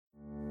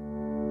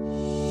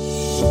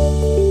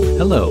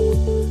Hello.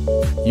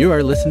 You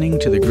are listening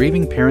to the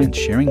Grieving Parents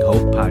Sharing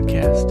Hope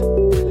podcast.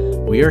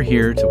 We are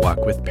here to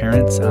walk with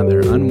parents on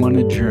their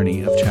unwanted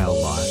journey of child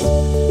loss,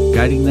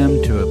 guiding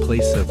them to a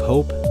place of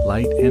hope,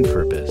 light, and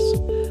purpose,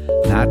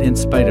 not in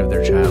spite of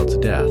their child's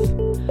death,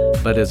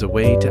 but as a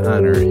way to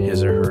honor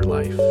his or her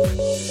life.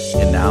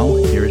 And now,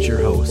 here is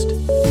your host,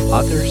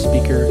 author,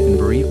 speaker, and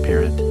bereaved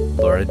parent,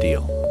 Laura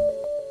Deal.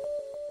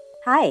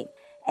 Hi.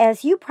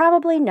 As you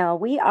probably know,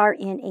 we are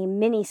in a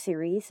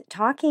mini-series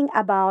talking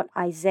about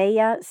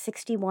Isaiah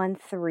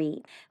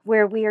 61:3,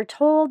 where we are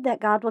told that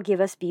God will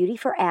give us beauty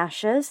for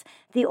ashes,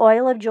 the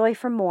oil of joy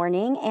for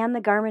mourning, and the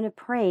garment of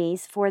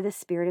praise for the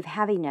spirit of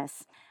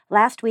heaviness.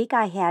 Last week,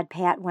 I had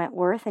Pat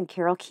Wentworth and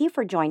Carol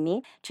Kiefer join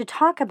me to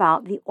talk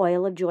about the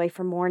oil of joy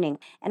for mourning.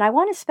 And I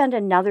want to spend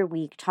another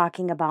week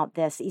talking about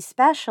this,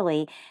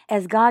 especially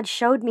as God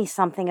showed me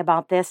something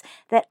about this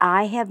that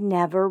I have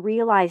never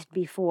realized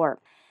before.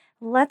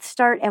 Let's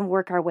start and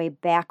work our way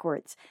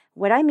backwards.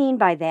 What I mean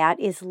by that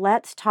is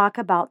let's talk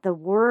about the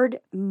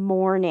word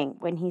mourning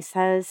when he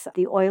says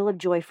the oil of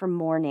joy for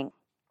mourning.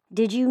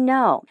 Did you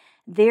know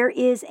there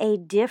is a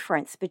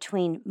difference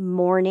between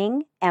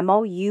mourning,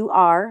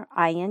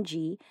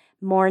 M-O-U-R-I-N-G,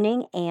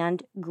 mourning,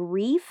 and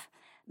grief?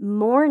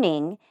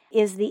 Mourning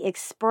is the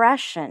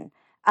expression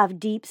of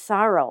deep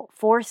sorrow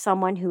for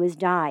someone who has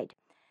died.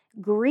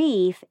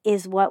 Grief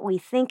is what we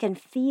think and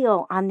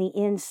feel on the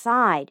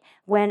inside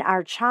when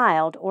our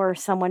child or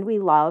someone we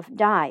love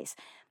dies.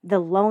 The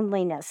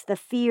loneliness, the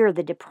fear,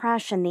 the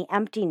depression, the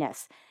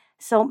emptiness.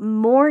 So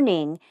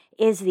mourning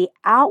is the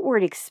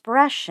outward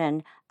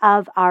expression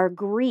of our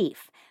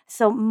grief.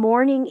 So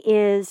mourning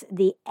is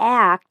the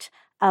act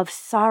of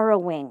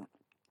sorrowing.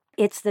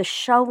 It's the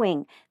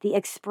showing, the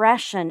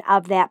expression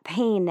of that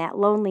pain, that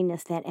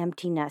loneliness, that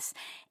emptiness.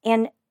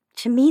 And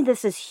to me,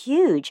 this is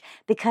huge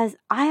because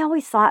I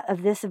always thought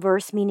of this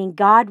verse meaning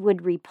God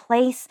would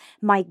replace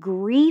my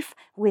grief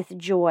with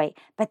joy,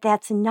 but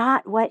that's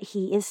not what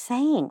he is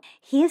saying.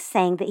 He is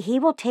saying that he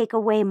will take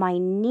away my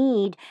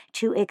need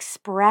to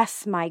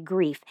express my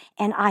grief,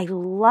 and I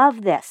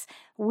love this.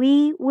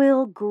 We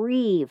will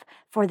grieve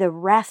for the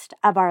rest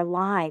of our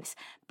lives,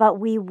 but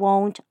we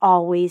won't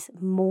always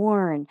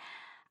mourn.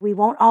 We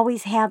won't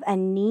always have a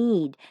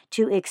need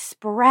to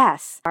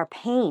express our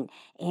pain.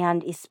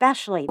 And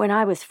especially when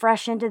I was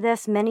fresh into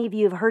this, many of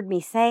you have heard me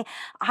say,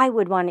 I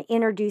would want to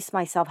introduce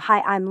myself.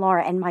 Hi, I'm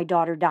Laura, and my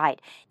daughter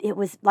died. It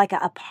was like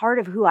a part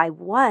of who I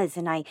was,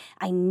 and I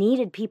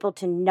needed people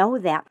to know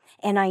that.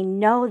 And I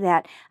know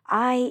that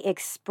I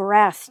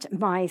expressed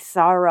my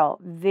sorrow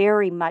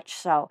very much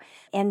so.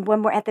 And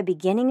when we're at the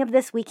beginning of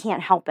this, we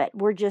can't help it.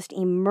 We're just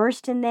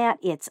immersed in that.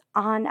 It's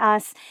on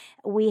us.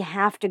 We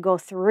have to go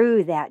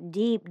through that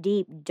deep,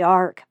 deep,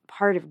 dark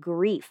part of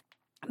grief.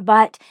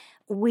 But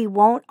we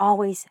won't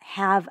always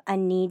have a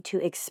need to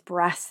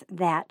express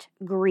that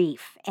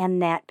grief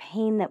and that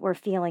pain that we're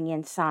feeling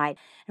inside.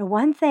 And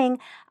one thing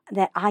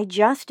that I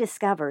just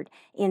discovered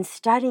in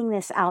studying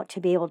this out to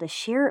be able to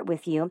share it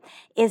with you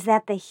is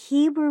that the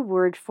Hebrew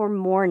word for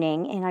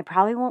mourning, and I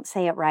probably won't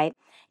say it right,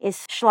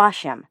 is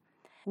shlashim,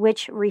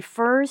 which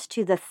refers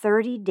to the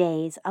 30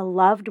 days a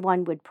loved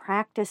one would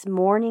practice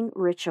mourning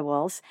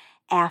rituals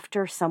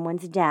after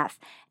someone's death.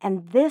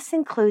 And this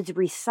includes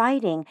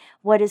reciting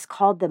what is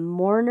called the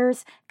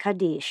Mourner's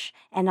Kaddish.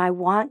 And I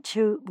want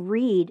to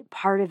read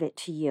part of it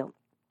to you.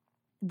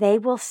 They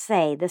will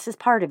say, this is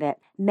part of it,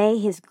 may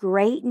his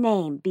great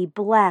name be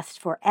blessed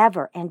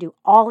forever and to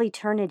all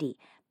eternity.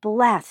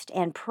 Blessed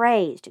and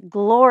praised,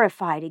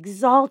 glorified,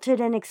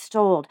 exalted and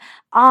extolled,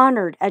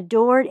 honored,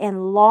 adored,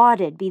 and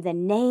lauded be the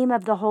name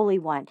of the Holy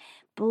One.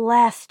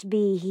 Blessed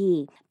be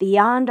he,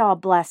 beyond all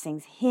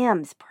blessings,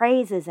 hymns,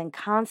 praises, and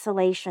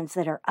consolations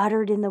that are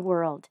uttered in the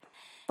world.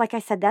 Like I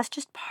said, that's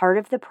just part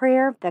of the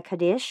prayer, the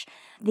Kaddish.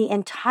 The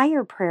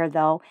entire prayer,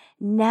 though,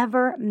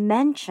 never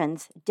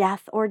mentions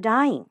death or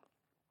dying.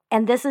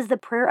 And this is the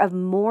prayer of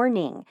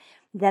mourning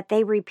that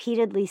they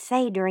repeatedly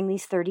say during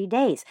these 30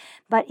 days.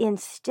 But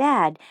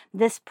instead,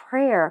 this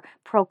prayer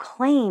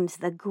proclaims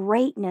the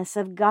greatness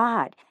of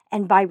God.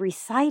 And by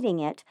reciting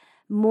it,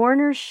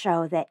 mourners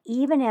show that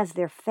even as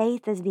their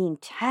faith is being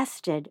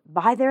tested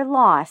by their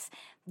loss,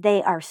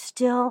 they are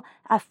still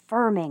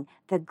affirming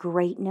the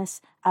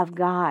greatness of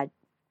God.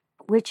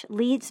 Which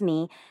leads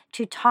me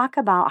to talk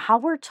about how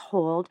we're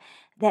told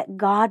that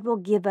God will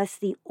give us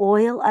the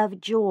oil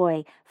of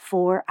joy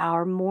for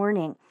our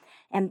mourning.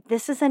 And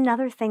this is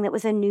another thing that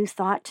was a new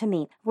thought to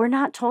me. We're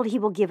not told he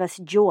will give us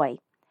joy.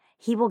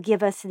 He will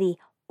give us the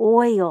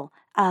oil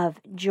of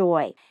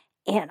joy.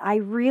 And I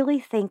really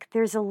think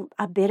there's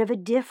a bit of a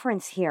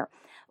difference here.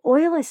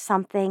 Oil is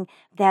something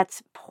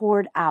that's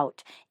poured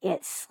out.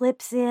 It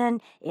slips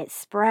in, it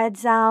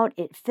spreads out,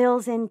 it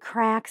fills in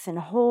cracks and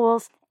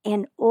holes,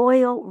 and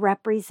oil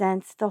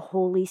represents the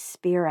Holy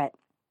Spirit.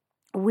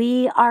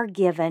 We are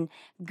given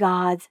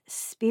God's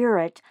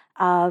spirit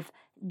of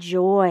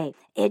joy.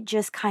 It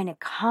just kind of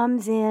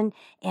comes in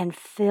and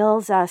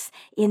fills us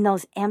in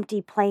those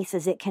empty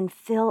places. It can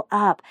fill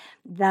up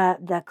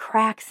the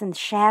cracks and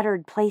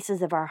shattered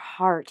places of our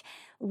heart.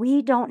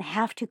 We don't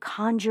have to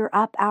conjure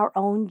up our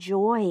own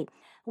joy.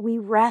 We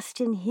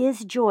rest in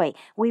His joy.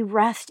 We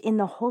rest in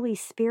the Holy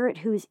Spirit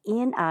who's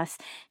in us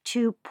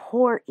to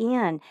pour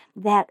in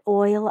that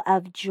oil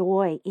of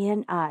joy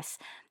in us.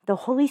 The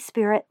Holy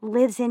Spirit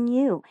lives in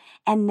you,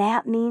 and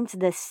that means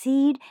the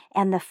seed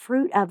and the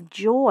fruit of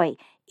joy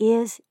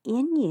is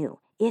in you.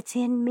 It's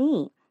in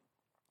me.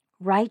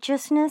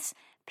 Righteousness,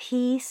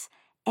 peace,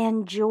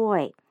 and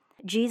joy.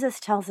 Jesus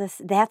tells us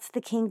that's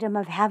the kingdom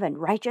of heaven.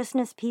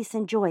 Righteousness, peace,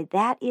 and joy.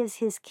 That is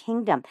His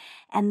kingdom.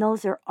 And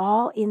those are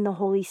all in the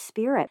Holy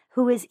Spirit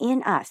who is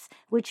in us,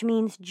 which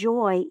means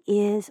joy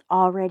is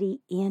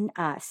already in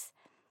us.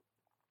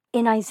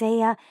 In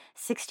Isaiah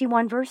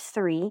 61 verse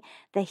 3,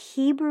 the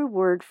Hebrew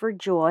word for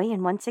joy,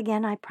 and once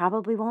again I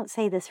probably won't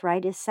say this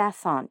right, is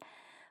sason,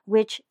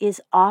 which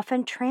is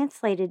often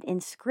translated in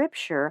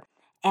Scripture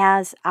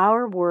as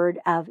our word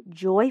of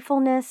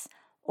joyfulness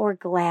or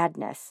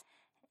gladness.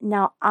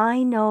 Now,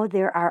 I know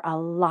there are a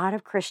lot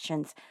of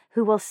Christians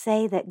who will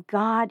say that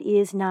God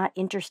is not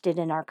interested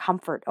in our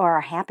comfort or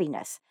our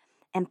happiness.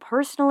 And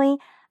personally,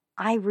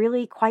 I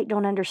really quite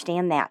don't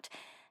understand that.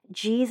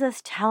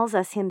 Jesus tells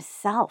us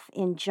Himself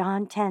in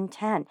John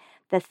 10:10,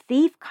 the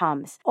thief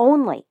comes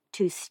only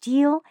to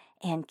steal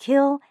and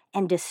kill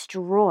and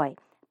destroy,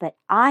 but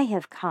I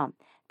have come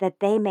that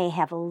they may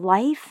have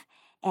life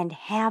and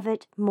have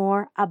it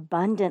more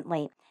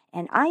abundantly.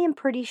 And I am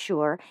pretty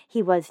sure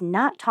He was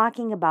not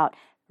talking about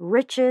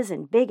riches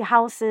and big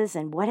houses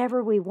and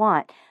whatever we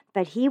want,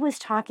 but He was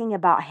talking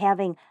about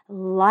having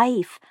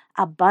life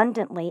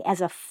abundantly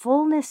as a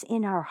fullness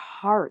in our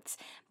hearts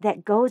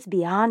that goes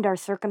beyond our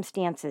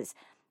circumstances.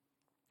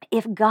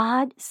 If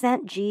God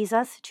sent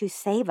Jesus to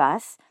save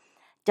us,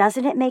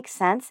 doesn't it make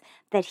sense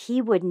that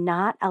He would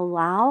not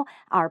allow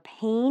our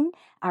pain,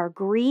 our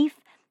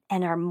grief,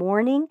 and our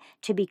mourning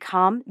to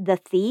become the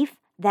thief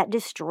that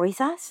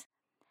destroys us?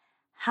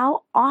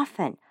 How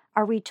often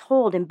are we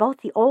told in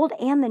both the Old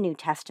and the New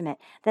Testament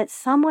that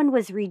someone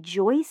was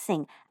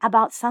rejoicing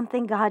about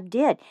something God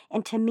did?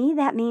 And to me,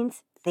 that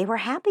means they were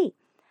happy.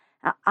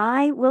 Now,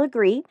 I will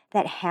agree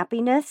that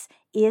happiness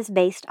is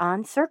based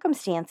on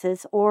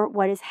circumstances or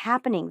what is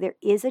happening. There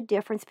is a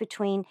difference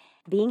between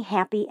being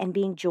happy and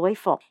being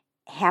joyful.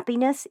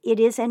 Happiness, it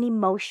is an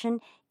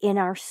emotion in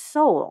our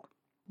soul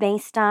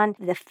based on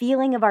the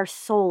feeling of our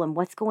soul and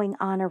what's going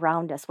on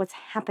around us, what's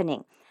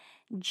happening.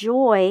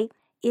 Joy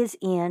is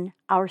in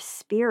our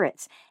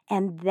spirits,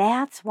 and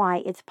that's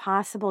why it's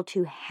possible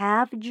to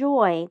have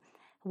joy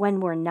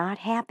when we're not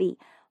happy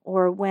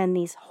or when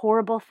these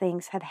horrible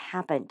things have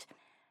happened.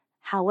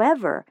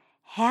 However,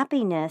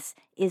 happiness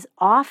is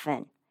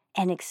often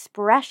an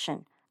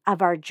expression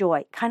of our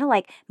joy. Kind of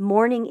like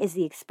mourning is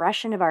the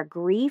expression of our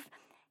grief,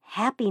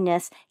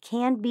 happiness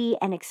can be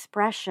an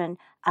expression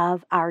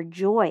of our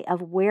joy,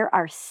 of where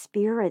our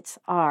spirits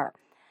are.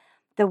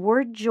 The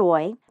word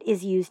joy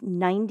is used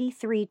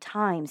 93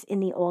 times in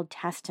the Old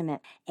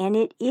Testament, and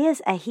it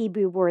is a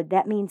Hebrew word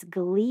that means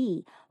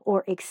glee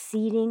or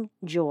exceeding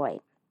joy.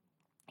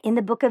 In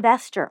the book of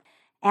Esther,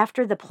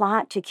 after the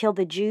plot to kill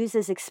the Jews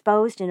is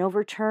exposed and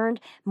overturned,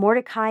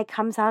 Mordecai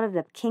comes out of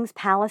the king's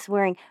palace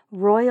wearing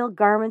royal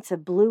garments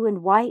of blue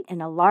and white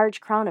and a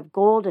large crown of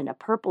gold and a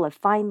purple of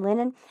fine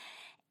linen.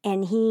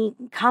 And he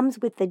comes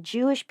with the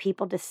Jewish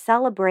people to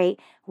celebrate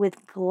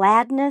with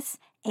gladness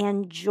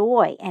and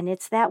joy. And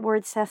it's that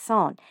word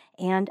sason,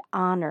 and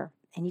honor.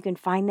 And you can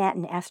find that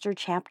in Esther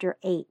chapter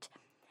 8.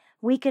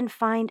 We can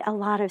find a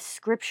lot of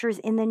scriptures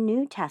in the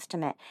New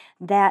Testament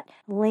that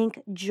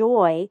link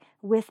joy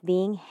with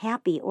being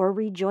happy or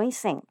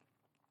rejoicing.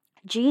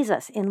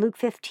 Jesus in Luke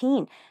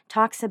 15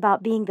 talks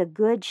about being the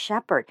good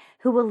shepherd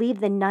who will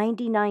leave the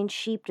 99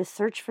 sheep to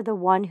search for the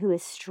one who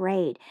is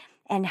strayed,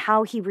 and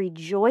how He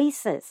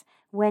rejoices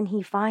when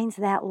He finds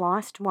that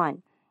lost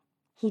one.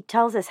 He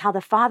tells us how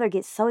the Father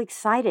gets so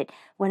excited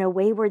when a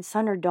wayward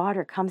son or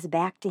daughter comes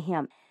back to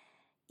Him.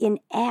 In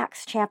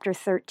Acts chapter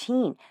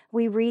 13,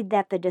 we read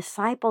that the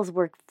disciples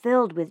were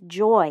filled with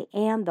joy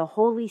and the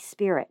Holy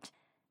Spirit.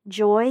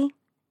 Joy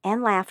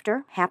and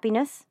laughter,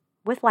 happiness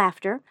with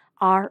laughter,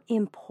 are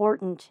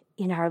important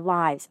in our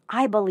lives.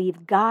 I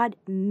believe God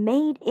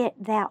made it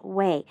that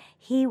way.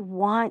 He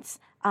wants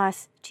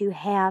us to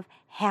have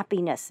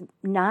happiness,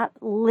 not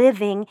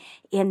living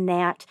in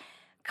that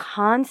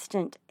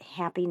constant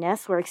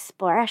happiness or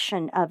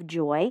expression of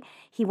joy.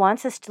 He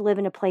wants us to live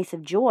in a place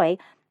of joy,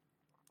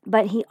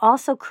 but He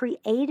also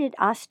created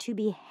us to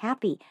be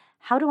happy.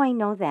 How do I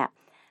know that?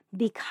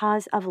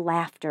 Because of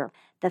laughter.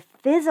 The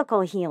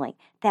physical healing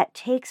that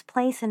takes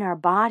place in our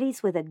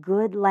bodies with a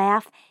good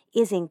laugh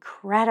is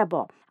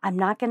incredible. I'm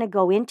not going to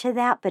go into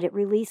that, but it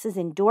releases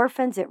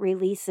endorphins, it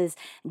releases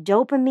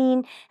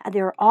dopamine.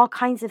 There are all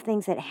kinds of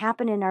things that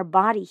happen in our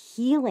body,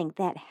 healing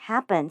that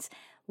happens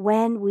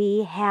when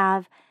we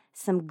have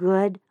some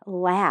good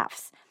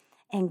laughs.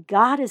 And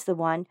God is the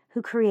one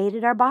who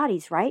created our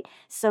bodies, right?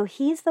 So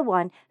He's the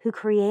one who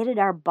created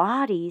our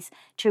bodies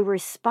to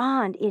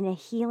respond in a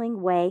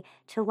healing way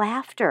to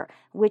laughter,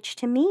 which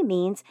to me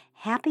means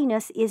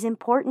happiness is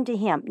important to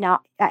Him.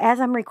 Now, as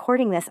I'm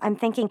recording this, I'm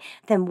thinking,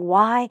 then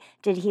why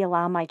did He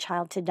allow my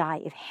child to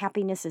die if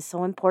happiness is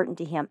so important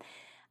to Him?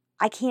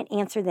 I can't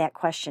answer that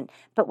question,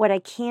 but what I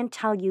can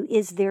tell you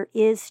is there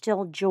is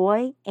still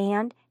joy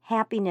and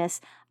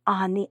happiness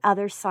on the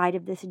other side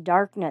of this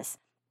darkness.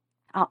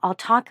 I'll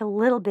talk a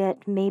little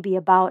bit maybe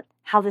about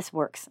how this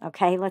works,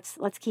 okay? Let's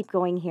keep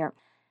going here.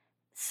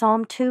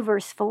 Psalm 2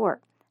 verse 4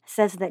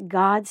 says that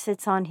God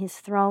sits on His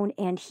throne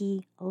and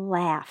He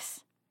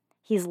laughs.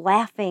 He's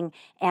laughing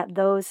at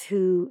those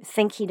who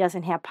think He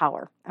doesn't have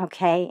power,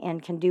 okay,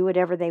 and can do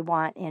whatever they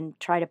want and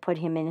try to put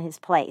Him in His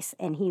place,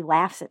 and He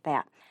laughs at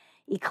that.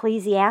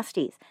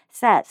 Ecclesiastes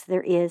says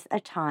there is a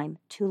time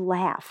to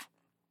laugh.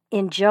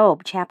 In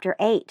Job chapter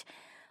 8,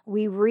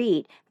 we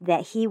read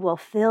that He will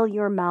fill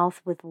your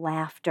mouth with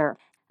laughter.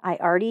 I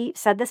already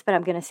said this, but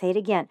I'm going to say it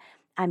again.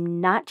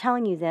 I'm not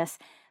telling you this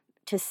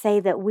to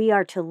say that we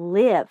are to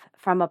live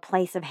from a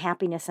place of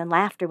happiness and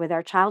laughter with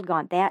our child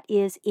gone. That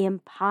is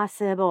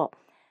impossible.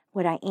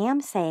 What I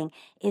am saying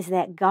is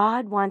that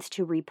God wants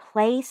to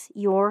replace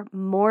your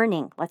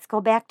mourning. Let's go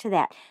back to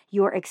that.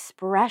 Your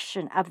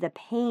expression of the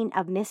pain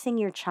of missing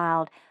your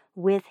child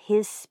with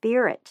His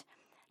Spirit,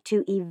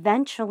 to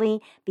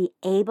eventually be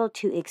able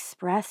to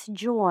express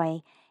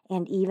joy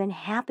and even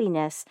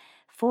happiness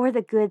for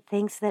the good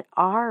things that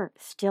are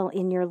still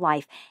in your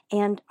life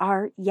and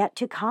are yet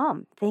to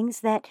come, things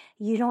that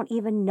you don't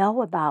even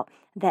know about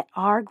that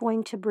are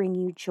going to bring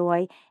you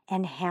joy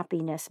and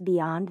happiness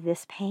beyond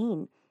this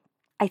pain.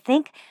 I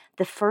think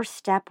the first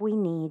step we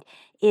need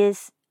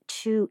is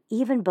to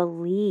even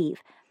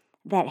believe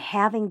that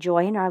having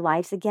joy in our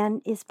lives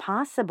again is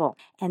possible.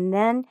 And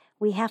then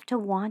we have to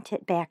want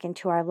it back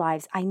into our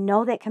lives. I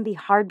know that can be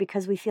hard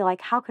because we feel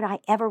like, how could I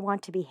ever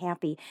want to be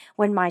happy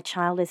when my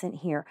child isn't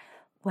here?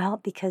 Well,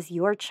 because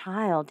your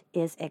child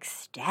is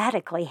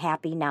ecstatically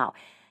happy now.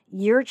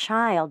 Your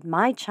child,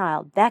 my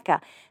child,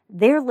 Becca,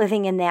 they're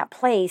living in that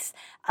place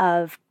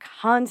of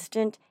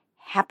constant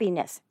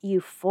happiness,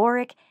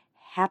 euphoric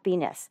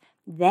happiness.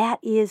 That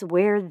is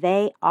where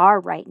they are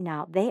right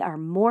now. They are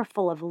more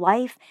full of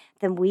life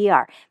than we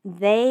are.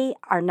 They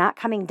are not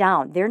coming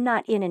down. They're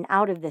not in and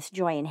out of this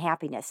joy and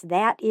happiness.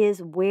 That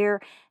is where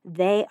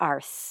they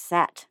are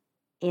set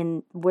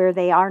in where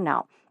they are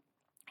now.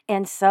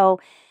 And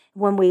so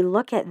when we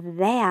look at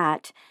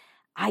that,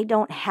 I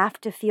don't have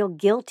to feel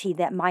guilty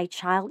that my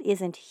child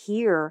isn't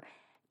here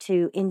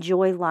to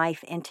enjoy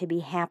life and to be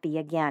happy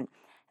again.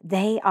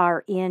 They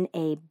are in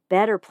a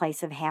better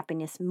place of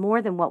happiness,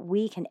 more than what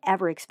we can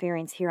ever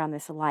experience here on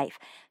this life.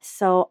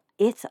 So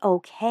it's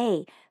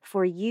okay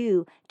for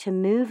you to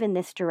move in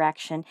this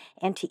direction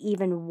and to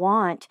even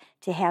want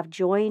to have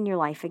joy in your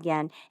life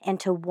again and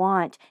to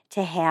want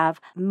to have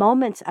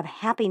moments of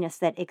happiness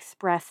that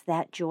express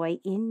that joy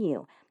in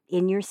you,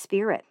 in your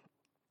spirit.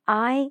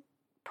 I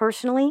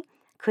personally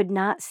could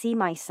not see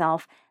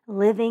myself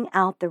living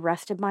out the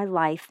rest of my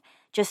life,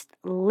 just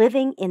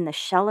living in the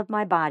shell of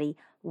my body,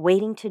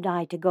 waiting to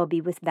die to go be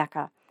with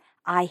Becca.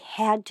 I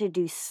had to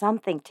do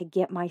something to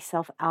get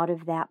myself out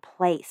of that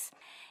place.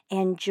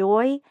 And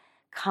joy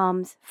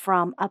comes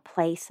from a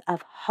place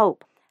of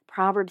hope.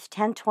 Proverbs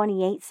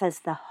 10:28 says,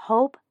 the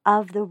hope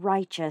of the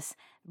righteous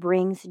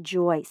brings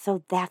joy.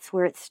 So that's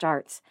where it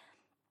starts.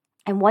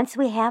 And once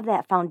we have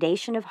that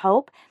foundation of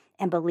hope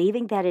and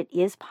believing that it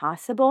is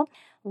possible,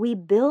 we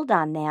build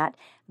on that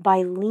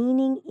by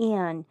leaning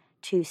in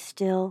to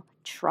still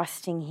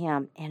trusting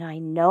Him. And I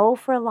know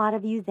for a lot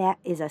of you that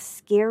is a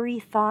scary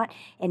thought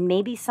and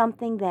maybe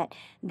something that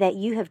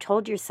you have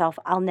told yourself,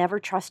 I'll never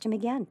trust Him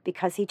again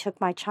because He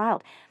took my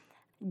child.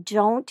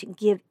 Don't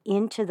give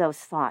in to those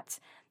thoughts,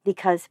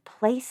 because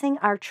placing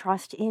our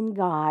trust in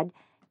God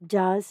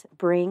does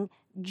bring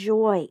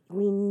joy.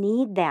 We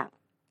need that.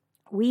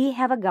 We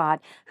have a God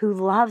who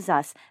loves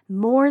us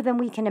more than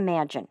we can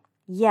imagine.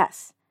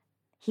 Yes,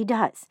 He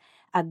does.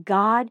 A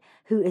God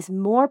who is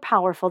more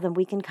powerful than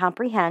we can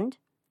comprehend.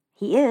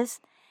 He is,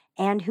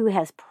 and who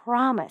has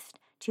promised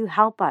to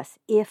help us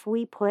if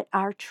we put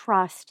our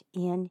trust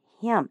in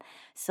Him.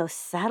 So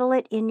settle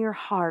it in your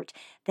heart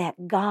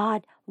that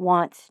God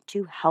wants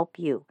to help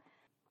you.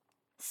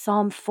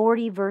 Psalm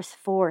 40 verse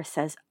 4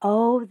 says,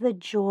 oh, the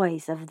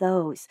joys of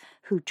those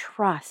who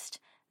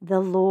trust the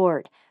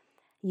Lord.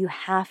 You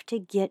have to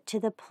get to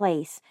the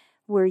place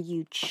where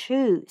you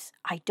choose.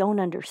 I don't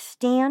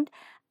understand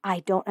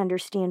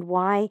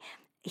why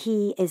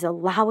He is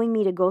allowing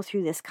me to go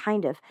through this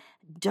kind of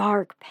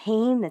dark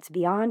pain that's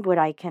beyond what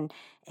I can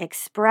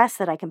express,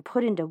 that I can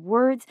put into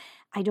words.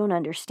 I don't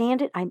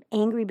understand it. I'm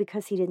angry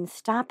because He didn't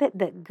stop it.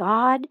 But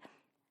God,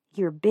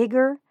 You're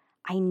bigger.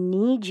 I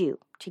need You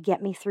to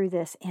get me through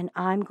this, and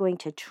I'm going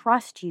to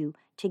trust You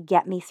to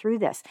get me through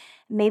this.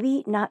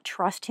 Maybe not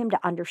trust Him to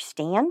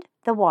understand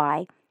the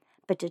why,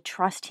 but to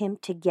trust Him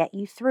to get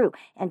you through,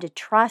 and to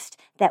trust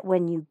that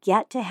when you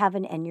get to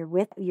heaven and you're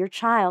with your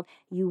child,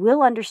 you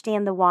will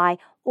understand the why,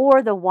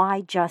 or the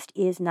why just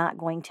is not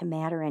going to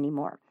matter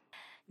anymore.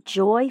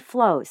 Joy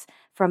flows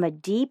from a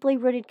deeply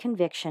rooted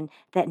conviction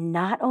that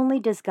not only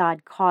does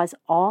God cause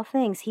all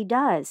things, He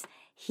does,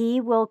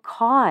 He will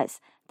cause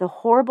the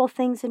horrible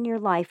things in your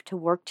life to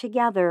work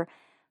together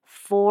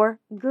for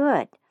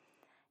good.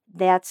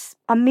 That's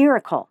a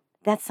miracle.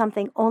 That's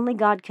something only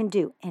God can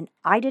do. And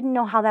I didn't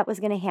know how that was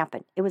going to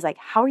happen. It was like,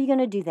 how are you going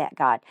to do that,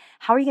 God?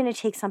 How are you going to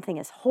take something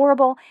as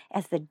horrible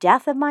as the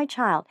death of my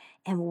child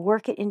and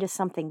work it into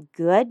something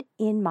good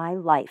in my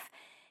life?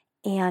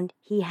 And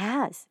He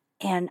has.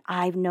 And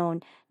I've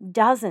known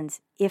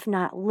dozens, if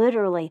not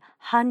literally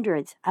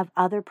hundreds of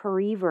other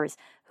bereavers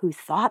who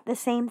thought the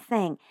same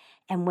thing.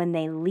 And when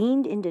they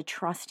leaned into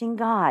trusting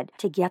God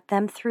to get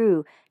them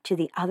through to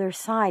the other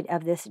side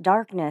of this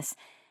darkness,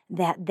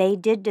 that they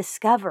did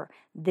discover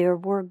there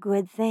were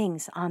good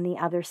things on the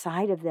other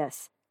side of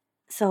this.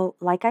 So,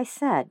 like I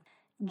said,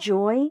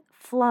 joy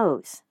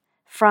flows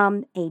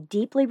from a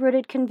deeply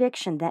rooted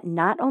conviction that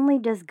not only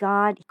does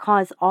God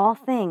cause all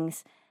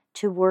things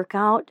to work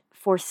out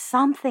for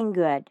something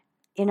good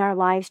in our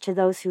lives to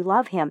those who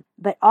love Him,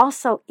 but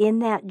also in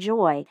that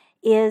joy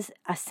is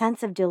a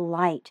sense of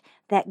delight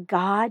that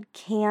God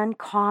can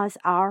cause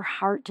our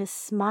heart to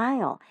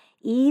smile,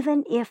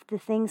 even if the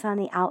things on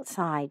the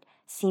outside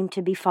seem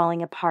to be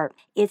falling apart.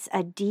 It's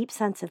a deep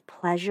sense of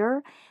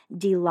pleasure,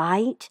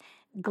 delight,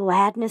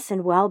 gladness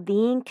and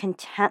well-being,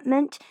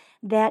 contentment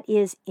that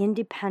is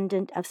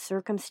independent of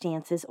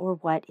circumstances or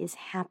what is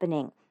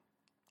happening.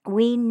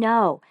 We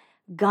know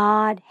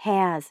God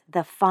has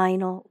the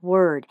final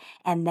word,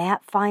 and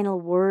that final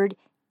word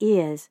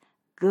is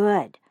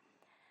good.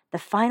 The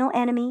final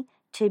enemy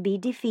to be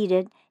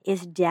defeated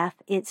is death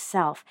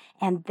itself,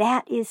 and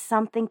that is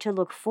something to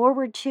look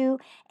forward to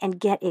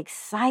and get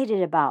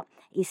excited about,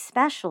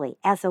 especially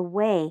as a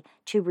way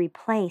to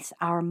replace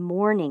our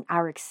mourning,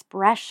 our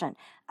expression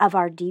of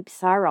our deep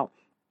sorrow.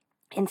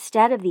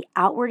 Instead of the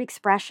outward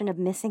expression of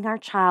missing our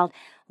child,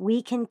 we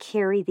can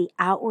carry the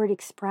outward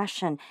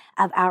expression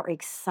of our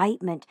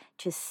excitement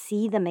to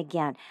see them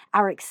again,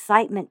 our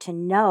excitement to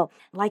know,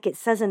 like it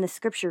says in the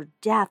scripture,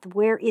 death,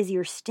 where is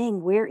your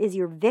sting? Where is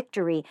your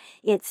victory?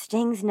 It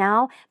stings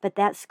now, but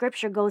that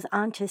scripture goes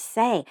on to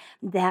say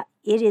that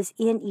it is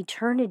in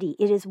eternity.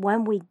 It is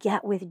when we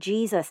get with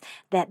Jesus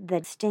that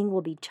the sting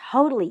will be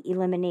totally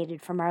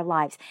eliminated from our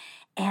lives.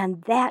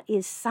 And that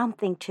is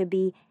something to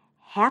be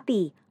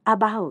happy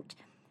about.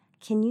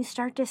 Can you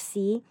start to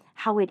see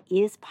how it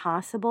is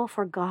possible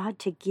for God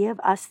to give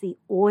us the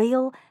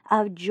oil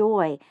of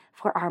joy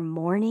for our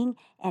mourning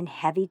and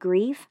heavy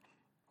grief?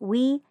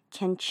 We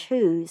can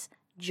choose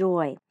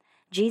joy.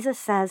 Jesus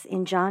says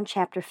in John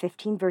chapter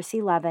 15, verse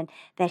 11,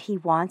 that He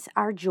wants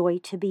our joy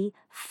to be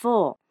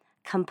full,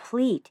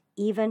 complete,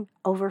 even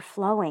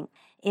overflowing.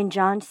 In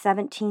John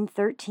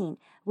 17:13,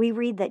 we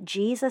read that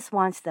Jesus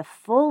wants the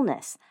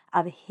fullness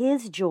of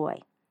His joy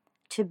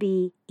to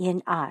be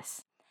in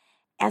us.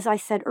 As I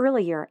said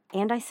earlier,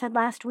 and I said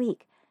last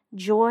week,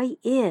 joy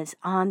is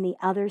on the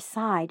other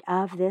side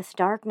of this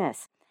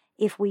darkness.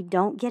 If we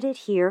don't get it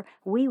here,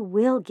 we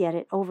will get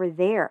it over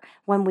there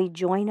when we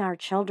join our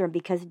children,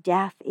 because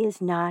death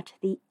is not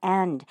the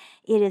end.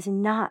 It is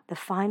not the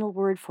final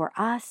word for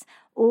us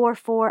or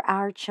for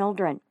our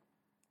children.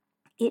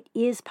 It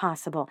is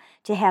possible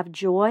to have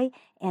joy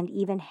and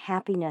even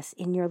happiness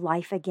in your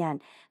life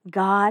again.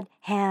 God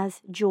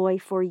has joy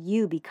for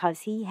you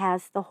because He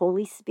has the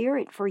Holy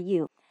Spirit for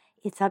you.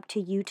 It's up to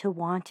you to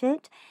want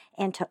it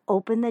and to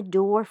open the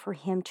door for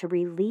Him to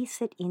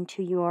release it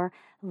into your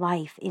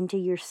life, into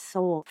your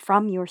soul,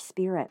 from your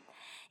spirit.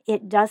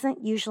 It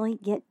doesn't usually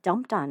get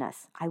dumped on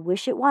us. I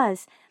wish it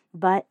was,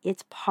 but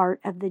it's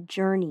part of the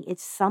journey.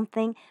 It's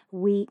something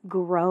we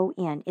grow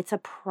in. It's a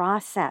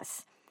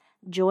process.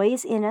 Joy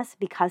is in us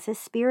because His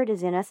Spirit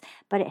is in us,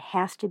 but it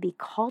has to be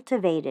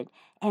cultivated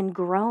and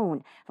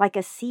grown. Like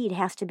a seed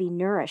has to be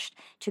nourished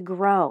to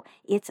grow.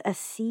 It's a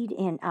seed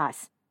in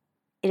us.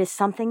 It is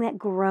something that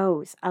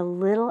grows a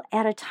little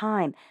at a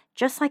time,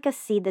 just like a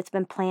seed that's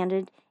been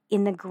planted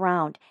in the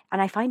ground.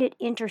 And I find it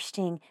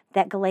interesting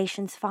that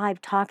Galatians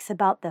 5 talks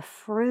about the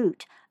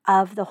fruit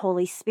of the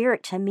Holy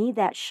Spirit. To me,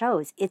 that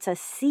shows it's a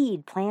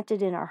seed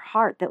planted in our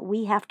heart that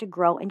we have to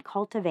grow and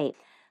cultivate.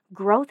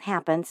 Growth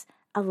happens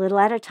a little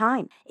at a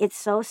time. It's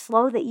so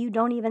slow that you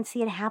don't even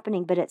see it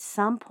happening, but at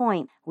some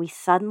point, we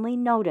suddenly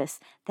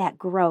notice that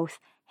growth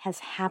has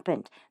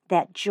happened,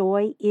 that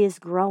joy is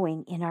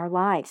growing in our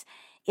lives.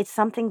 It's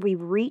something we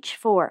reach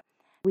for.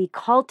 We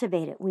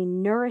cultivate it. We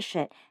nourish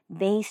it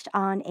based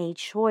on a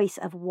choice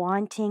of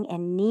wanting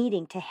and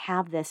needing to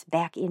have this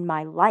back in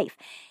my life.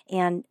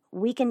 And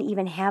we can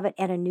even have it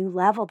at a new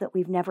level that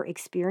we've never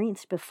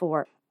experienced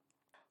before.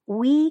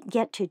 We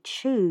get to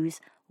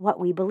choose what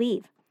we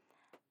believe.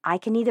 I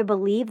can either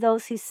believe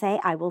those who say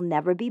I will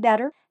never be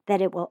better,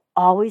 that it will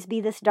always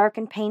be this dark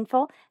and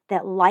painful,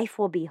 that life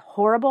will be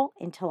horrible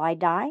until I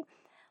die,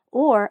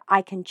 or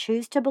I can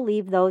choose to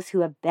believe those who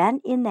have been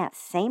in that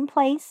same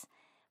place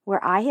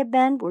where I have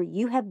been, where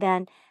you have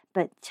been,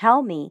 but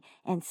tell me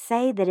and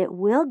say that it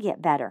will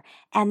get better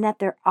and that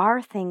there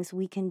are things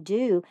we can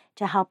do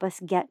to help us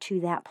get to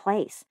that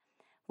place.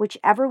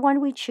 Whichever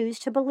one we choose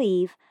to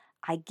believe,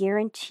 I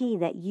guarantee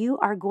that you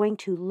are going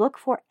to look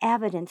for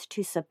evidence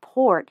to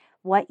support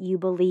what you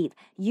believe.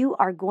 You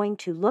are going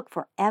to look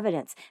for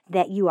evidence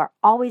that you are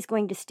always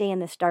going to stay in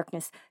this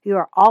darkness. You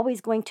are always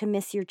going to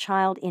miss your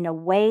child in a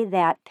way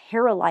that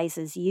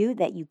paralyzes you,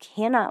 that you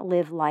cannot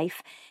live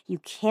life. You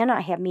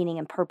cannot have meaning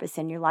and purpose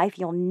in your life.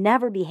 You'll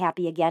never be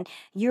happy again.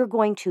 You're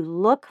going to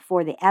look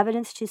for the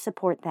evidence to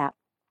support that.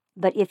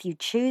 But if you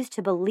choose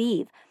to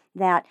believe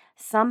that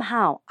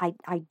somehow,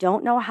 I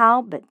don't know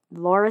how, but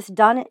Laura's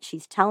done it.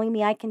 She's telling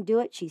me I can do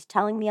it. She's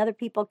telling me other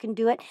people can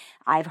do it.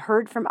 I've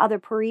heard from other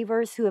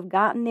bereavers who have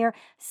gotten there.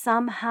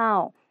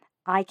 Somehow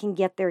I can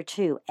get there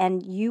too.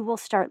 And you will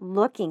start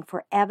looking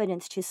for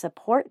evidence to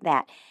support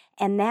that.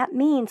 And that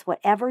means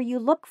whatever you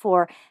look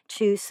for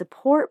to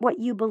support what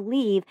you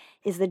believe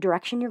is the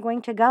direction you're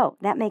going to go.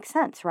 That makes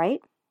sense,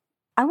 right?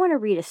 I want to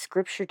read a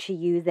scripture to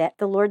you that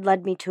the Lord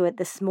led me to it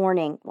this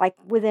morning, like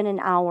within an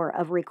hour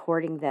of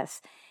recording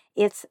this.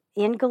 It's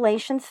in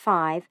Galatians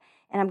 5,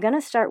 and I'm going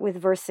to start with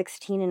verse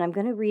 16, and I'm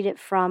going to read it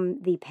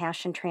from the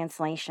Passion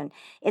Translation.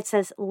 It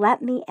says,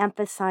 "Let me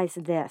emphasize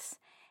this.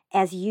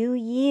 As you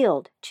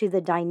yield to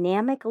the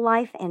dynamic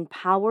life and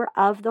power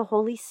of the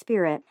Holy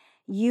Spirit,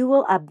 you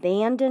will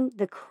abandon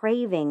the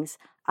cravings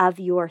of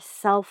your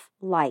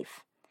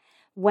self-life.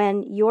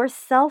 When your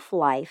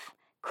self-life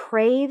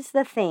craves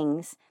the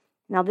things,"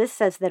 now this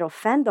says, "that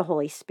offend the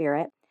Holy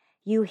Spirit,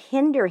 you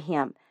hinder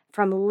him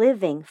from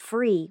living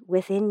free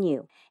within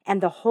you. And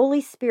the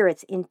Holy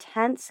Spirit's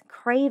intense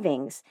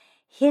cravings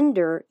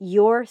hinder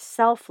your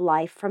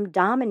self-life from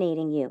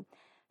dominating you.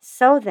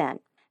 So then,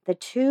 the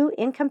two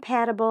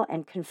incompatible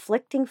and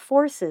conflicting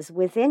forces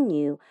within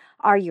you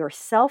are your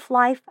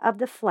self-life of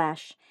the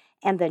flesh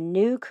and the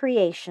new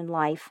creation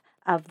life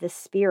of the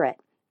Spirit.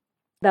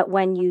 But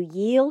when you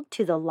yield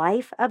to the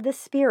life of the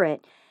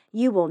Spirit,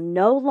 you will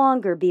no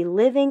longer be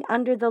living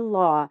under the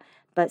law,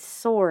 but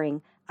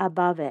soaring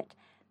above it."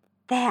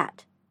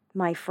 That,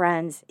 my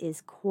friends,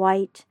 is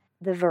quite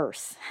the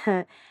verse.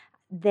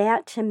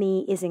 That to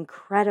me is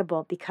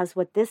incredible, because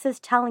what this is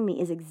telling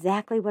me is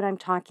exactly what I'm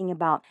talking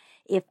about.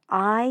 If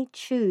I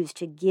choose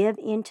to give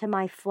into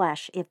my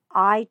flesh, if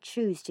I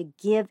choose to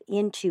give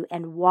into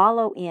and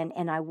wallow in,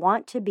 and I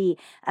want to be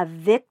a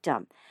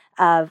victim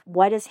of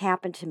what has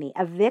happened to me,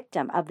 a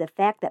victim of the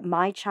fact that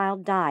my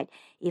child died,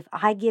 if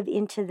I give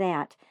into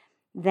that,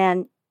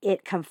 then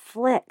it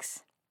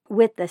conflicts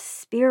with the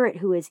Spirit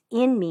who is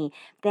in me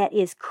that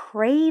is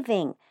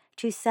craving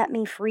to set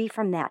me free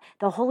from that.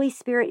 The Holy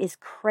Spirit is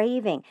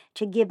craving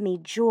to give me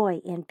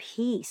joy and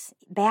peace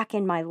back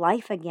in my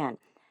life again.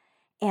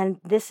 And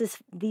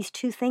these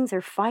two things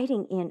are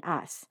fighting in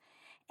us.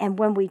 And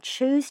when we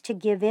choose to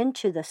give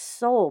into the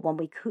soul, when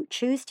we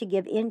choose to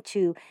give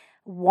into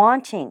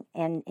wanting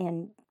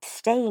and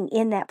staying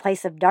in that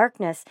place of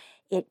darkness,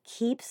 it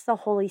keeps the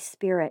Holy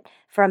Spirit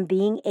from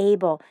being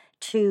able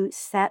to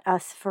set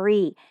us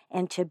free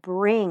and to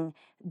bring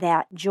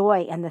that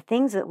joy and the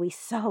things that we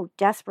so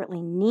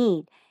desperately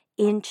need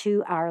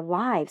into our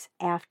lives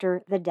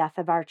after the death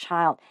of our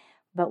child.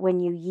 But when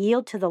you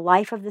yield to the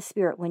life of the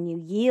Spirit, when you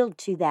yield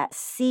to that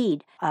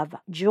seed of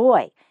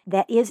joy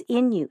that is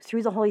in you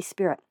through the Holy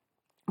Spirit,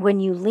 when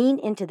you lean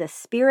into the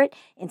Spirit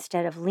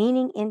instead of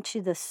leaning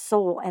into the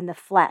soul and the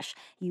flesh,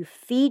 you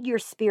feed your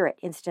spirit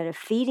instead of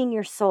feeding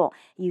your soul.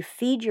 You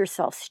feed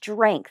yourself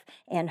strength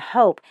and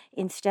hope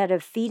instead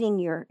of feeding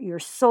your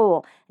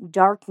soul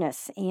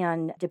darkness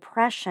and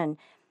depression.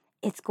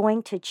 It's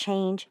going to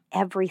change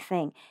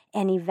everything.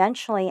 And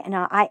eventually, and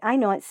I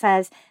know it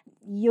says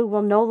you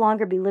will no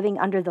longer be living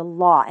under the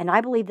law. And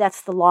I believe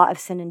that's the law of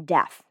sin and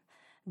death,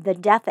 the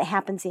death that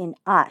happens in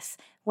us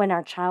when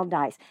our child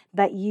dies,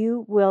 but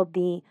you will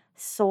be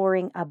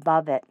soaring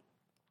above it.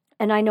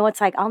 And I know it's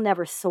like, I'll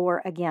never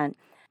soar again,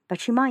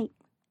 but you might.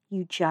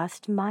 You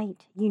just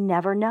might. You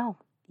never know.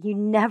 You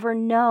never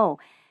know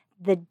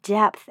the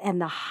depth and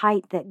the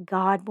height that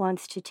God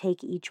wants to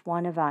take each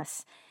one of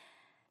us.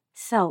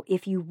 So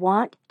if you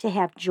want to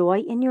have joy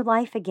in your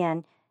life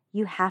again,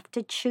 you have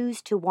to choose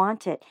to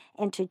want it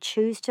and to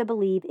choose to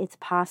believe it's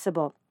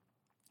possible.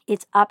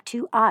 It's up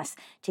to us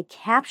to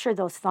capture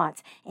those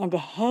thoughts and to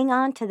hang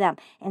on to them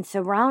and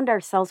surround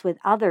ourselves with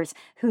others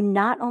who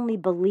not only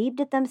believed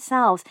it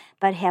themselves,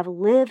 but have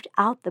lived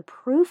out the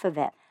proof of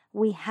it.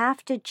 We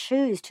have to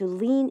choose to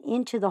lean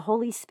into the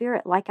Holy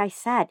Spirit, like I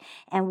said,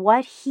 and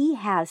what He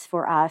has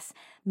for us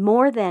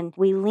more than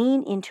we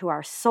lean into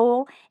our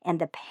soul and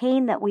the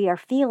pain that we are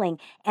feeling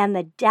and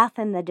the death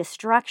and the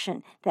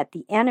destruction that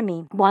the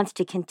enemy wants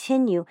to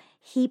continue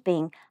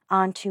heaping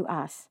onto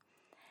us.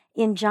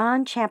 In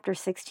John chapter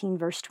 16,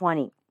 verse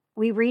 20,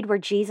 we read where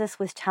Jesus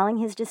was telling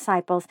His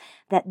disciples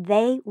that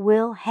they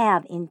will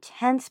have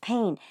intense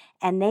pain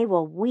and they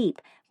will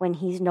weep when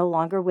He's no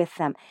longer with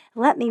them.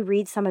 Let me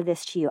read some of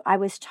this to you. I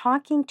was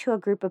talking to a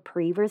group of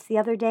believers the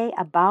other day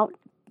about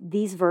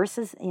these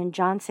verses in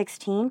John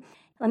 16.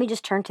 Let me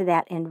just turn to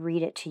that and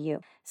read it to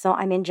you. So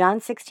I'm in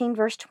John 16,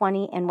 verse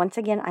 20, and once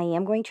again, I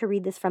am going to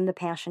read this from the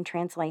Passion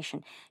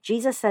Translation.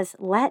 Jesus says,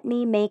 "Let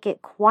me make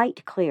it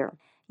quite clear.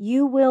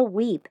 You will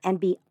weep and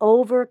be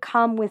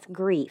overcome with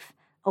grief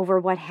over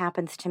what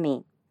happens to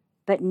me.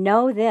 But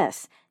know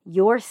this,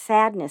 your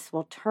sadness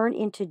will turn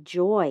into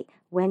joy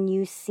when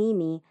you see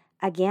me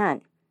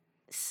again.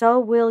 So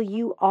will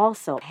you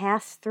also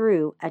pass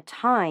through a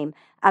time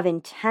of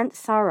intense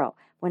sorrow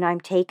when I'm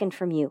taken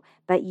from you.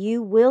 But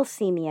you will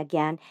see me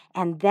again,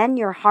 and then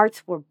your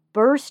hearts will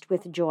burst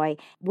with joy,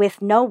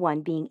 with no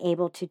one being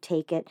able to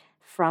take it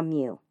from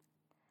you."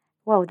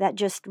 Whoa, that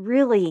just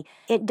really,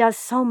 it does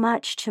so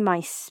much to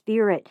my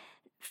spirit.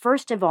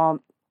 First of all,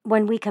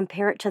 when we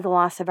compare it to the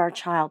loss of our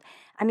child,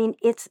 I mean,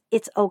 it's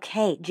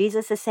okay.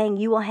 Jesus is saying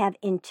you will have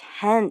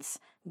intense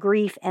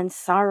grief and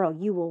sorrow.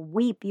 You will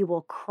weep, you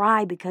will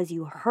cry because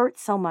you hurt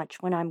so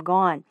much when I'm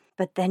gone.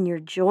 But then your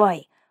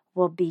joy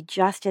will be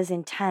just as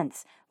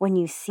intense when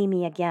you see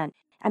me again.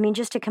 I mean,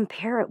 just to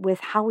compare it with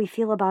how we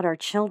feel about our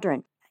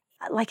children.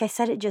 Like I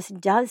said, it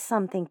just does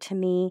something to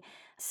me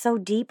so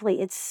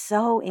deeply. It's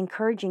so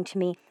encouraging to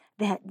me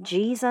that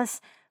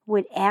Jesus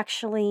would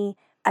actually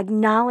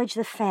acknowledge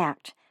the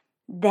fact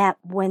that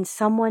when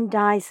someone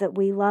dies that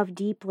we love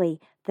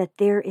deeply, that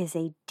there is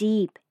a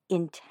deep,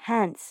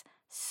 intense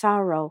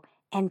sorrow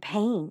and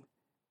pain.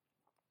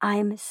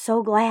 I'm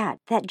so glad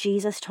that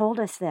Jesus told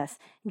us this.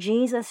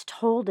 Jesus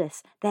told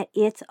us that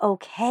it's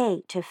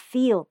okay to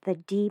feel the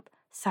deep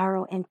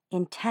sorrow and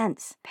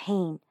intense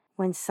pain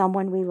when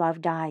someone we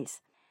love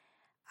dies.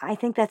 I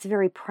think that's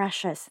very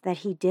precious that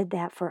he did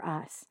that for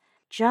us.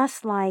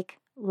 Just like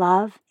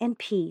love and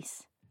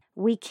peace,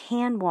 we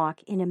can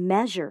walk in a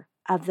measure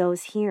of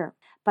those here.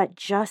 But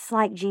just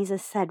like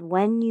Jesus said,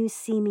 when you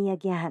see me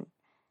again,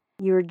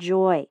 your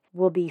joy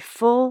will be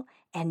full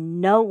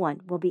and no one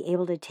will be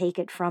able to take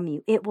it from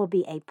you. It will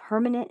be a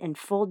permanent and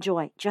full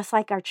joy, just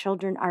like our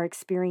children are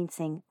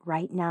experiencing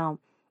right now.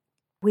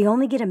 We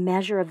only get a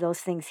measure of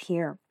those things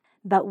here,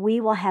 but we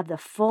will have the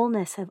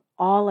fullness of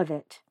all of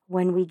it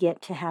when we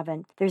get to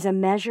heaven. There's a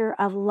measure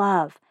of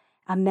love,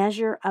 a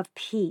measure of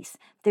peace.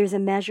 There's a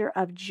measure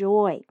of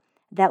joy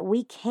that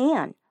we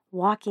can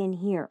walk in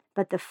here,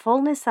 but the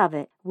fullness of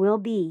it will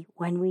be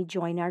when we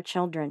join our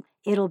children.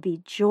 It'll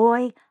be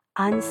joy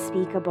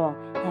unspeakable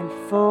and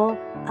full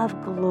of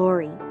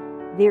glory.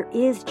 There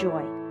is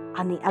joy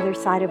on the other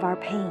side of our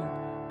pain,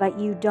 but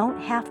you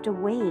don't have to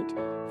wait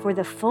for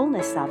the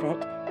fullness of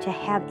it to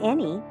have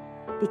any,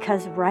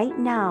 because right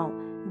now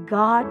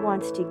God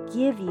wants to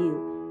give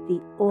you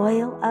the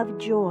oil of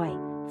joy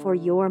for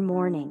your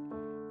mourning.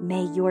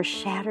 May your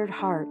shattered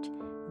heart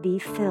be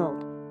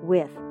filled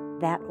with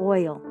that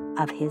oil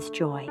of His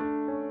joy.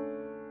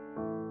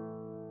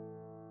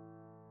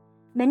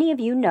 Many of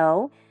you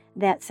know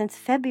that since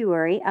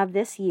February of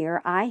this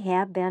year, I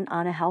have been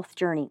on a health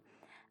journey.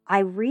 I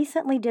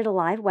recently did a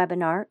live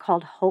webinar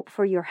called Hope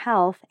for Your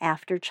Health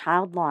After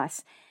Child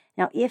Loss.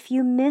 Now, if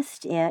you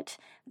missed it,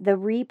 the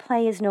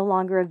replay is no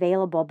longer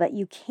available, but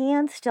you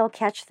can still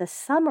catch the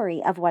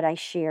summary of what I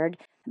shared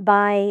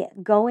by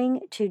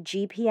going to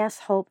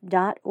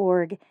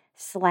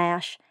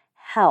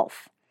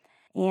gpshope.org/health.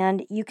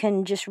 And you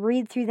can just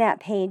read through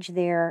that page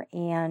there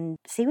and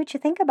see what you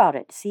think about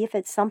it. See if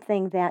it's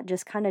something that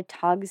just kind of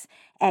tugs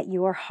at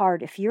your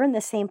heart. If you're in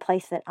the same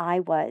place that I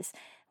was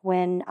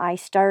when I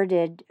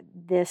started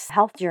this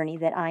health journey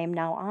that I am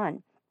now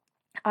on.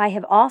 I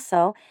have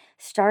also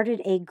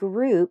started a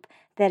group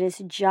that is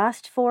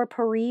just for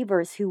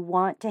bereavers who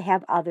want to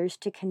have others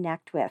to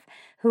connect with,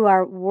 who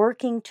are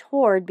working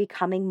toward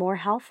becoming more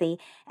healthy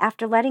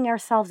after letting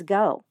ourselves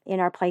go in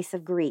our place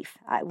of grief.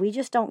 We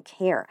just don't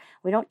care.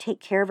 We don't take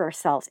care of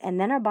ourselves. And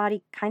then our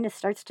body kind of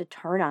starts to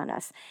turn on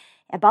us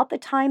about the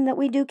time that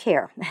we do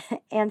care.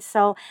 And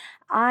so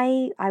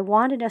I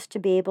wanted us to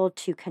be able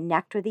to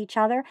connect with each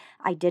other.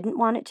 I didn't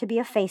want it to be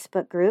a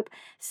Facebook group.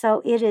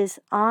 So it is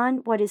on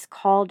what is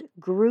called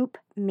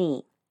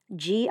GroupMe,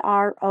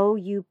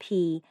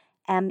 GroupMe,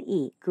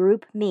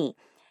 GroupMe.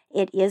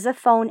 It is a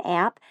phone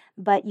app,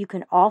 but you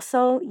can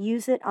also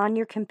use it on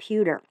your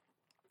computer.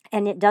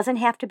 And it doesn't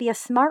have to be a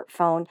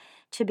smartphone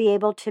to be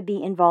able to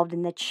be involved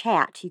in the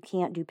chat. You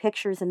can't do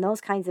pictures and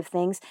those kinds of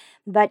things.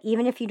 But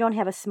even if you don't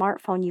have a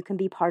smartphone, you can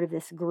be part of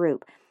this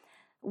group.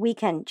 We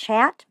can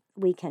chat.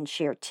 We can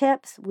share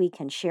tips. We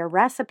can share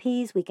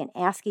recipes. We can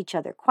ask each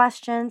other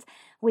questions.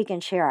 We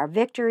can share our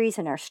victories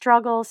and our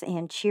struggles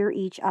and cheer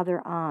each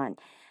other on.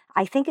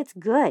 I think it's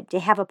good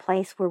to have a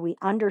place where we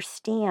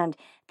understand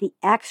the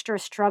extra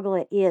struggle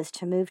it is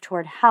to move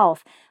toward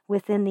health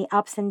within the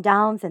ups and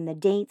downs and the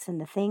dates and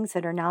the things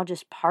that are now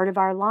just part of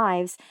our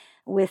lives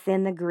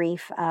within the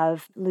grief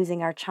of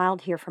losing our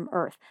child here from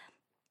earth.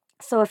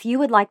 So if you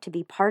would like to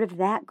be part of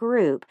that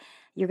group,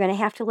 you're going to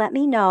have to let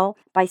me know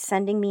by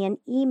sending me an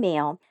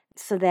email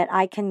so that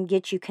I can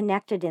get you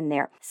connected in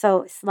there.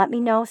 So let me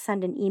know,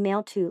 send an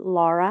email to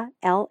Laura,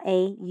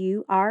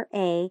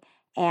 Laura,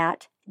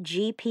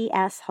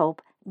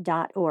 @gpshope.org.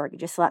 GPSHope.org.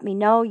 Just let me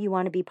know you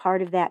want to be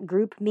part of that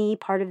group me,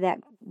 part of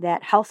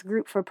that health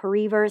group for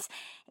bereavers,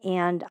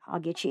 and I'll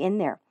get you in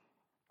there.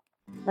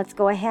 Let's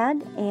go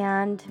ahead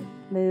and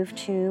move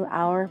to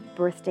our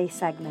birthday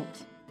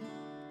segment.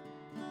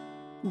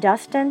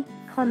 Dustin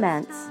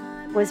Clements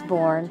was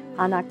born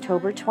on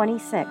October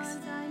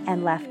 26th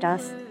and left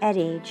us at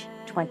age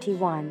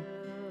 21.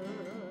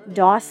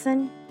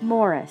 Dawson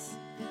Morris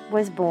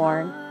was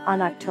born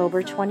on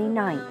October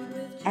 29th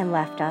and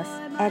left us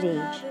at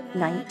age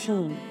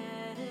 19.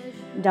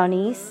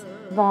 Donice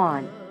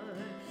Vaughn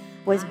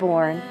was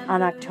born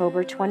on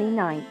October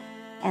 29th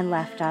and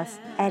left us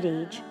at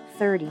age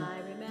 30.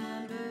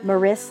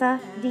 Marissa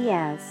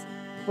Diaz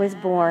was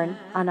born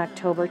on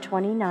October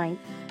 29th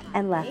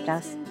and left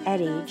us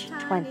at age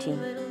 20.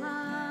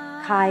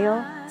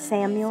 Kyle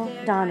Samuel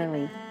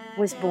Donnelly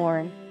was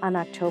born on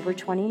October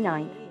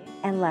 29th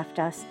and left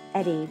us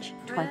at age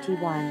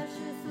 21.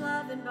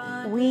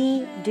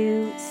 We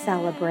do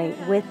celebrate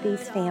with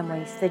these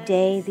families the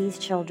day these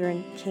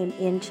children came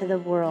into the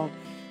world.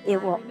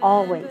 It will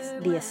always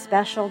be a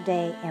special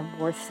day and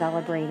worth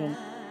celebrating.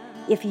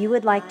 If you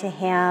would like to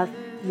have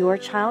your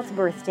child's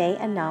birthday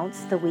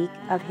announced the week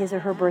of his or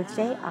her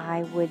birthday,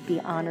 I would be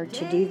honored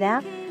to do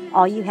that.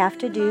 All you have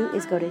to do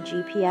is go to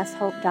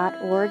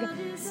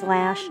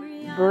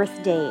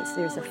gpshope.org/birthdays.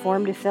 There's a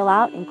form to fill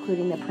out,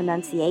 including the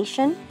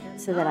pronunciation,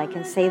 so that I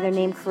can say their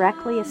name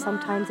correctly if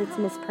sometimes it's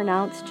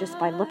mispronounced just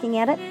by looking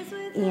at it.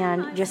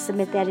 And just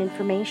submit that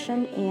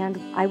information, and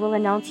I will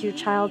announce your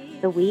child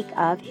the week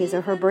of his or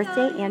her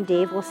birthday, and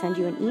Dave will send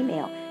you an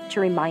email to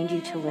remind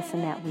you to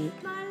listen that week.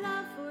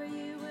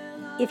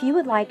 If you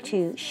would like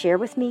to share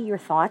with me your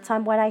thoughts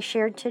on what I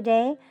shared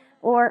today,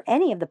 or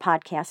any of the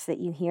podcasts that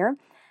you hear,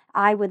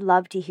 I would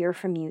love to hear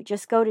from you.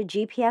 Just go to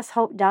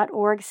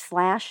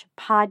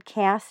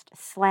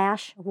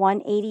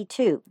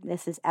gpshope.org/podcast/182.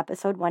 This is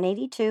episode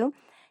 182.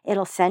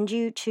 It'll send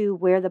you to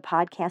where the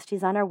podcast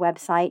is on our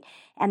website,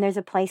 and there's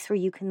a place where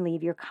you can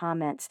leave your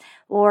comments.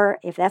 Or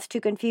if that's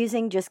too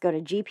confusing, just go to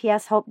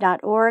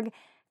gpshope.org,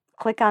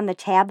 click on the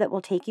tab that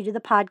will take you to the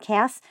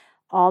podcast.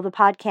 All the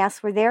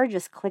podcasts were there.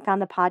 Just click on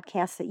the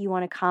podcast that you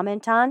want to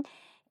comment on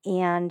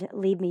and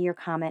leave me your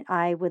comment.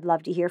 I would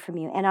love to hear from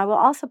you. And I will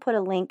also put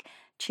a link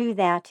to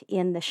that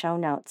in the show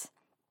notes.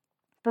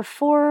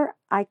 Before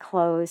I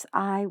close,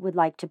 I would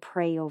like to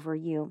pray over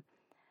you.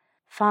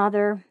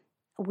 Father,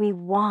 we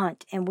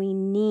want and we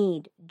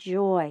need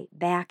joy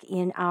back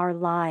in our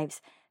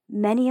lives.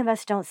 Many of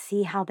us don't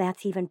see how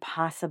that's even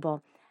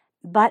possible.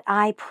 But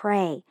I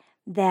pray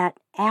that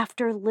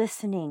after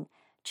listening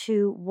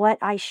to what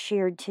I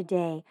shared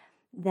today,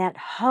 that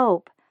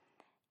hope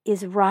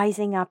is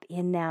rising up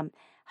in them.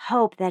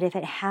 Hope that if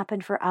it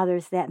happened for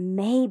others, that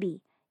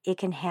maybe it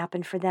can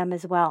happen for them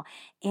as well.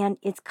 And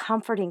it's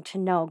comforting to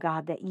know,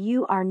 God, that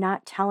you are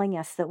not telling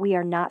us that we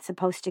are not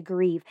supposed to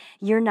grieve.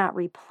 You're not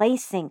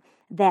replacing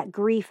that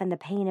grief and the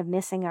pain of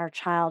missing our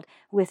child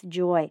with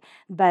joy,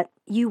 but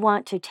you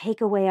want to take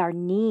away our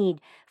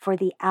need for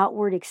the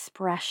outward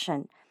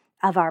expression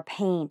of our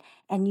pain,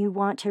 and you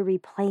want to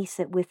replace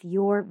it with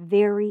your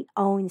very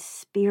own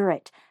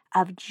spirit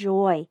of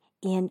joy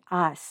in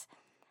us.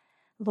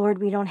 Lord,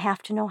 we don't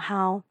have to know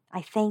how.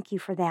 I thank you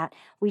for that.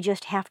 We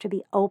just have to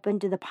be open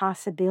to the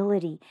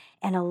possibility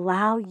and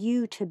allow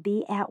you to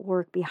be at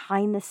work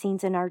behind the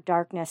scenes in our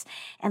darkness.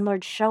 And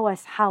Lord, show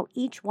us how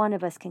each one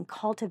of us can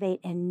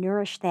cultivate and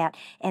nourish that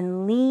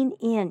and lean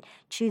in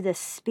to the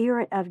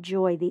spirit of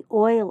joy, the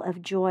oil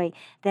of joy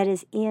that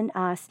is in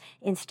us,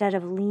 instead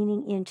of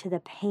leaning into the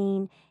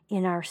pain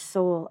in our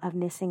soul of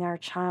missing our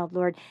child.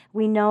 Lord,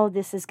 we know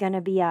this is going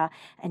to be an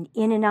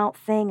in and out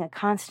thing, a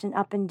constant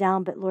up and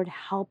down, but Lord,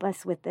 help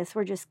us with this.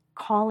 We're just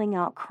calling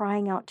out,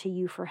 crying out to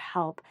you for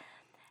help.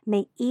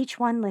 May each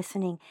one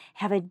listening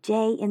have a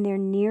day in their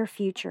near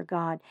future,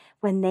 God,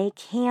 when they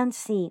can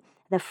see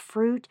the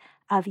fruit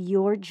of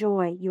your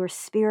joy, your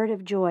spirit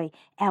of joy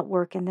at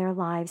work in their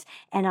lives.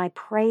 And I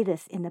pray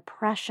this in the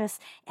precious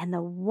and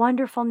the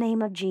wonderful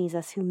name of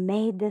Jesus, who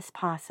made this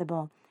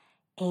possible.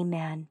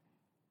 Amen.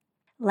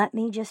 Let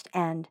me just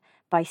end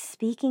by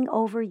speaking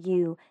over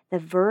you the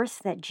verse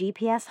that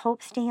GPS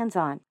Hope stands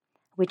on,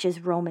 which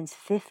is Romans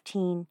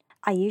 15.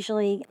 I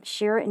usually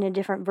share it in a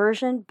different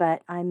version,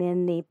 but I'm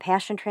in the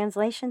Passion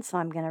Translation, so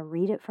I'm going to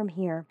read it from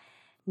here.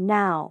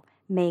 Now,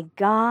 may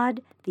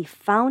God, the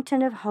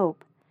fountain of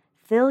hope,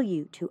 fill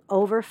you to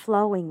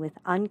overflowing with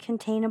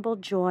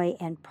uncontainable joy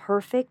and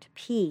perfect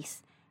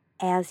peace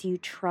as you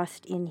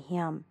trust in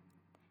Him.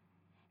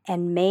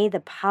 And may the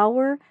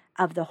power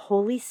of the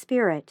Holy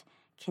Spirit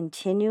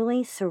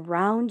continually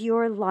surround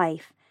your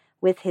life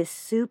with His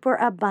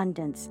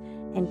superabundance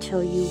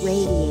until you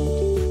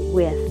radiate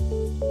with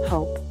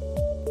hope.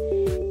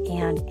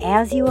 And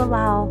as you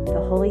allow the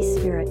Holy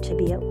Spirit to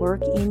be at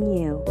work in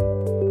you,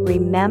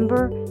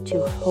 remember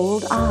to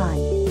hold on.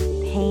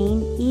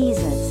 Pain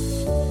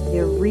eases.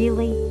 There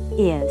really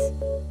is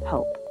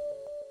hope.